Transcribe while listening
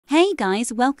Hey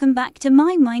guys, welcome back to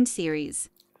my Mind series.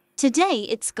 Today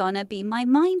it's gonna be my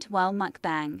Mind Well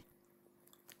mukbang.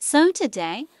 So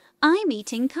today, I'm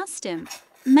eating custom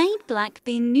made black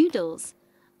bean noodles.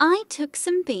 I took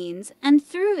some beans and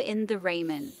threw in the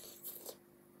ramen.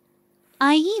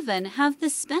 I even have the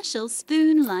special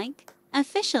spoon like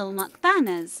official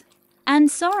mukbangers.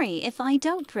 And sorry if I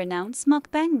don't pronounce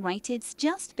mukbang right, it's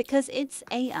just because it's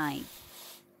AI.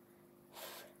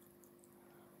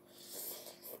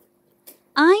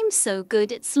 I'm so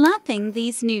good at slapping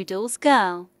these noodles,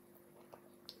 girl.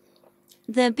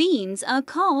 The beans are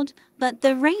cold, but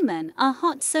the ramen are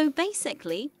hot, so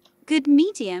basically, good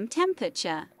medium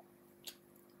temperature.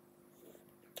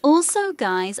 Also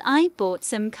guys, I bought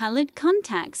some colored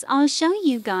contacts. I'll show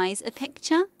you guys a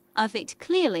picture of it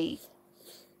clearly.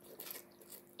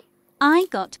 I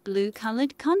got blue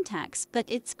colored contacts, but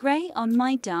it's gray on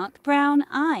my dark brown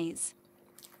eyes.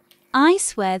 I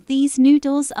swear these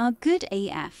noodles are good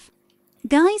AF.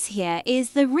 Guys, here is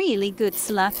the really good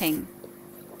slurping.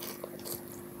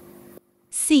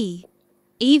 See?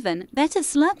 Even better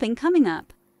slurping coming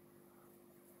up.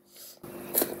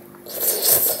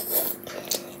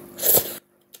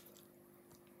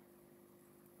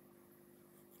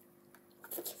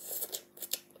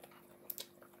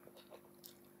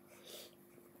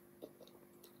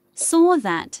 Saw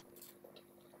that.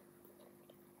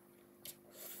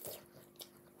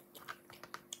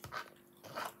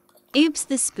 Oops,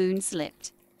 the spoon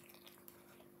slipped.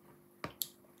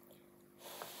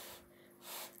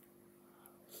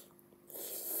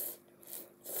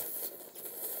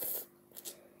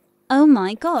 Oh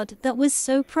my god, that was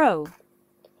so pro.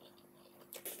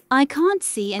 I can't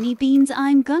see any beans,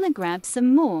 I'm gonna grab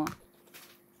some more.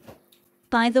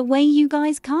 By the way, you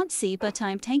guys can't see, but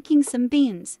I'm taking some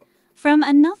beans from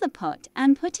another pot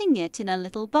and putting it in a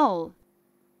little bowl.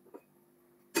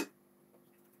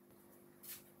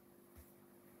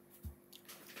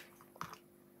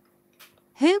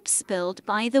 Oops, spilled.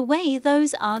 By the way,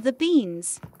 those are the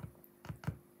beans.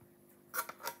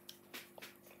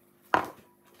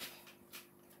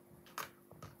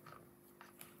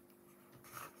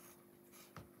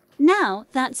 Now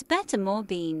that's better, more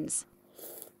beans.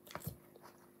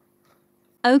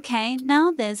 Okay,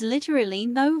 now there's literally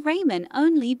no ramen,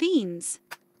 only beans.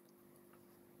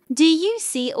 Do you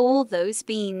see all those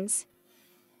beans?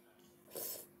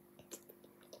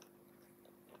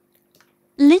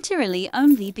 Literally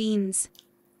only beans.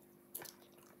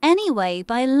 Anyway,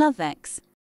 by Lovex.